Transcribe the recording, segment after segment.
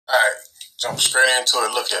Alright, jump straight into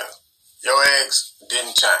it. Look at it. Your ex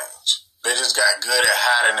didn't change. They just got good at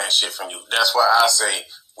hiding that shit from you. That's why I say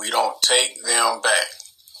we don't take them back.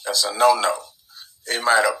 That's a no-no. It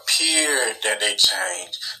might appear that they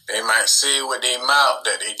changed. They might say with their mouth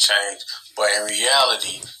that they changed, but in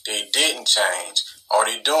reality, they didn't change. All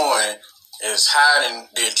they doing is hiding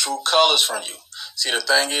their true colors from you. See, the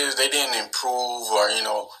thing is, they didn't improve or,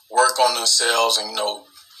 work on themselves and,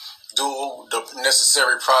 do the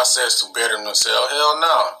necessary process to better themselves. Hell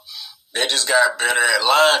no. They just got better at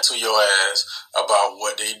lying to your ass about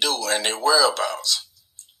what they do and their whereabouts.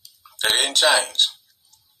 They didn't change.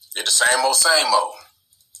 They're the same old.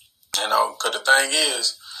 Because the thing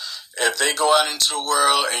is, if they go out into the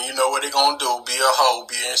world and you know what they're going to do, be a hoe,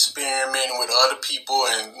 be experimenting with other people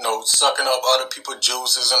and, sucking up other people's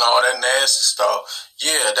juices and all that nasty stuff,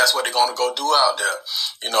 yeah, that's what they're going to go do out there.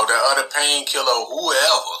 That other painkiller,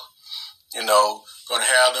 whoever, going to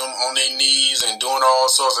have them on their knees and doing all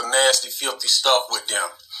sorts of nasty, filthy stuff with them.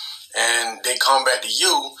 And they come back to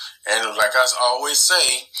you, and like I always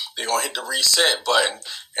say, they're going to hit the reset button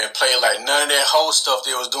and play like none of that whole stuff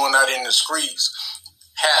they was doing out in the streets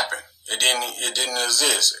happened. It didn't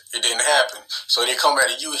exist. It didn't happen. So they come back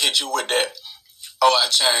to you, hit you with that, I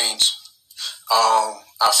changed.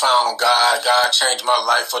 I found God. God changed my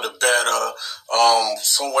life for the better.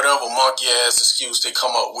 Some whatever monkey ass excuse they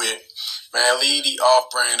come up with. Man, leave the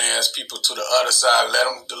off-brand ass people to the other side.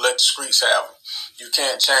 Let the streets have them. You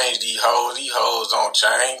can't change these hoes. These hoes don't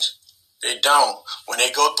change. They don't. When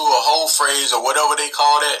they go through a whole phrase or whatever they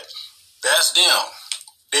call that, that's them.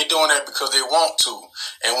 They doing that because they want to.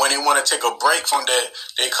 And when they want to take a break from that,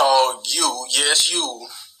 they call you, yes you,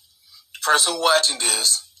 the person watching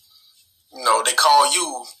this, they call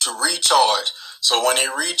you to recharge. So when they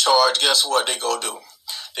recharge, guess what they go do?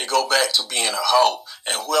 They go back to being a hoe.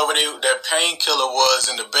 And whoever that painkiller was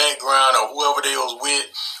in the background or whoever they was with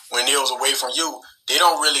when they was away from you, they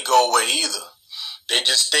don't really go away either. They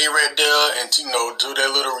just stay right there and, do their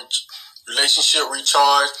little relationship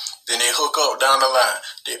recharge. Then they hook up down the line.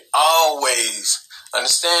 They always,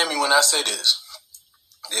 understand me when I say this,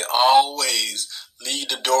 they always leave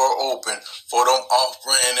the door open for them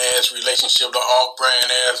off-brand ass relationship, the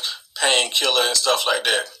off-brand ass painkiller and stuff like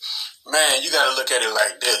that. Man, you gotta look at it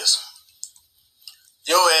like this.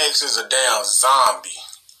 Your ex is a damn zombie.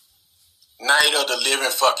 Night of the living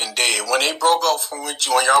fucking dead. When they broke up with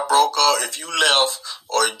you, when y'all broke up, if you left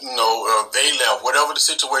or, they left, whatever the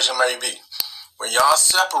situation may be, when y'all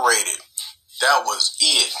separated, that was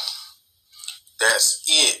it. That's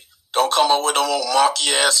it. Don't come up with no old monkey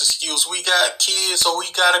ass excuse. We got kids, so we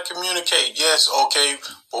gotta communicate. Yes, okay,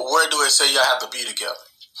 but where do it say y'all have to be together?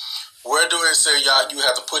 Where do it say you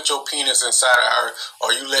have to put your penis inside of her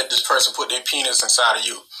or you let this person put their penis inside of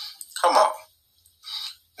you? Come on.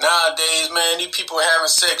 Nowadays, man, these people are having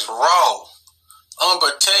sex raw,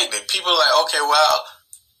 unprotected. People are like, okay, well,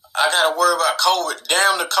 I got to worry about COVID.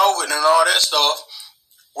 Damn the COVID and all that stuff.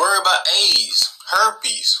 Worry about AIDS,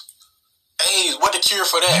 herpes. AIDS, what the cure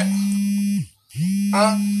for that?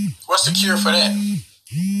 Huh? What's the cure for that?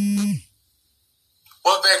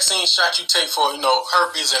 What vaccine shot you take for,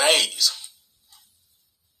 herpes and AIDS?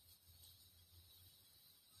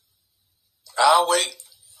 I'll wait.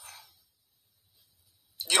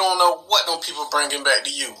 You don't know what them people bringing back to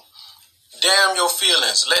you. Damn your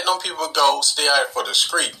feelings. Let them people go. Stay out for the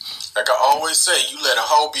street. Like I always say, you let a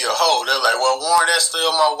hoe be a hoe. They're like, well, Warren, that's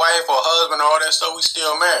still my wife or husband, all that stuff. We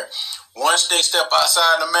still married. Once they step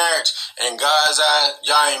outside the marriage, in God's eyes,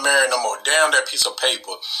 y'all ain't married no more. Damn that piece of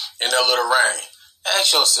paper in that little ring.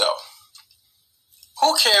 Ask yourself,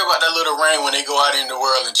 who care about that little ring when they go out in the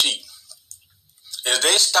world and cheat? Is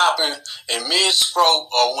they stopping in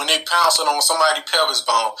mid-stroke or when they pouncing on somebody's pelvis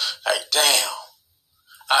bone, like, damn,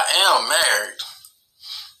 I am married.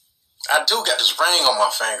 I do got this ring on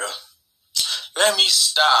my finger. Let me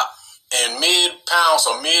stop in mid-pounce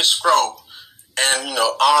or mid-stroke and,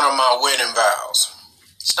 honor my wedding vows.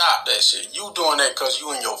 Stop that shit. You doing that because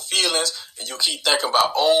you in your feelings and you keep thinking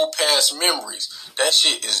about old past memories. That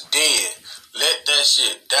shit is dead. Let that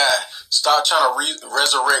shit die. Stop trying to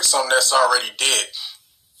resurrect something that's already dead.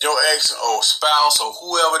 Your ex or spouse or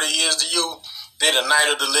whoever it is to you, they the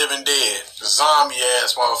night of the living dead. The zombie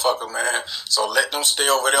ass motherfucker, man. So let them stay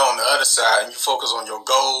over there on the other side and you focus on your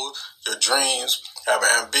goals, your dreams, have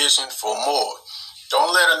an ambition for more.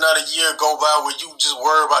 Don't let another year go by where you just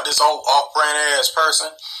worry about this old off-brand ass person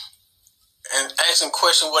and asking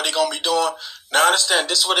questions what they gonna be doing. Now understand,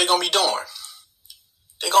 this is what they gonna be doing.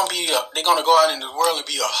 They're gonna go out in the world and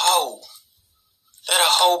be a hoe. Let a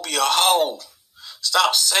hoe be a hoe.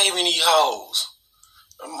 Stop saving these hoes.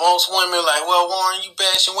 Most women like, well, Warren, you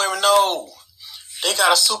bashing women. No. They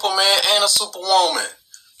got a Superman and a Superwoman.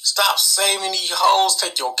 Stop saving these hoes.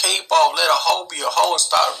 Take your cape off. Let a hoe be a hoe and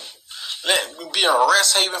stop. Let be a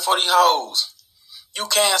rest haven for these hoes. You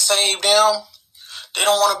can't save them. They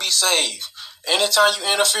don't want to be saved. Anytime you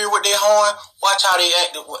interfere with their horn, watch how they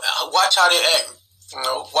act. Watch how they act.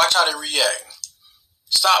 Watch how they react.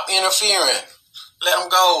 Stop interfering. Let them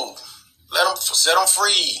go. Set them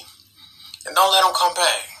free. And don't let them come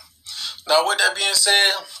back. Now, with that being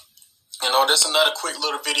said, this is another quick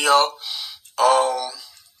little video.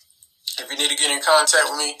 If you need to get in contact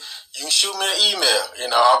with me, you can shoot me an email.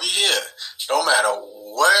 I'll be here. No matter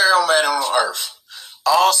where I'm at on earth.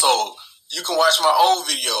 Also, you can watch my old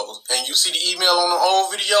videos, and you see the email on the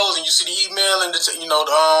old videos, and you see the email and the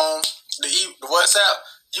WhatsApp.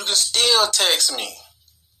 You can still text me.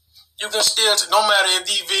 You can still, no matter if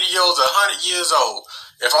these videos are 100 years old,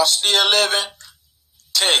 if I'm still living,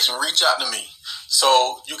 text and reach out to me.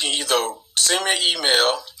 So you can either send me an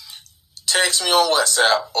email, text me on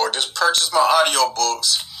WhatsApp, or just purchase my audio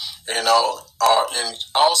books, and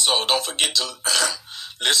also don't forget to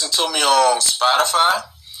listen to me on Spotify.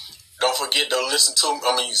 Don't forget to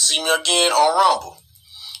see me again on Rumble.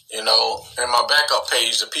 And my backup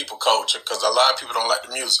page, The People Culture, because a lot of people don't like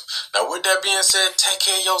the music. Now, with that being said, take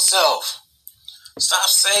care of yourself. Stop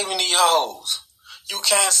saving these hoes. You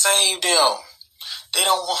can't save them. They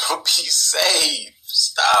don't want to be saved.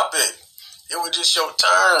 Stop it. It was just your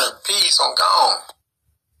turn. Peace. I'm gone.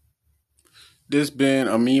 This been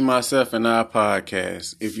a Me, Myself, and I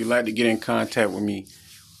podcast. If you'd like to get in contact with me,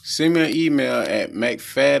 send me an email at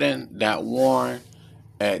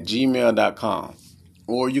mcfadden.warren@gmail.com.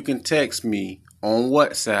 Or you can text me on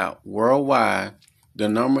WhatsApp worldwide. The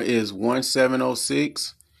number is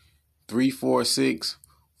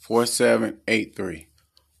 1706-346-4783.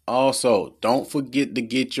 Also, don't forget to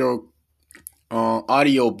get your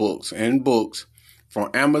audio books and books from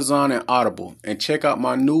Amazon and Audible. And check out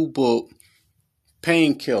my new book,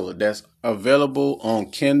 Painkiller, that's available on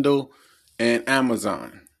Kindle and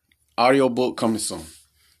Amazon. Audio book coming soon.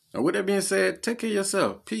 Now, with that being said, take care of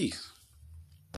yourself. Peace.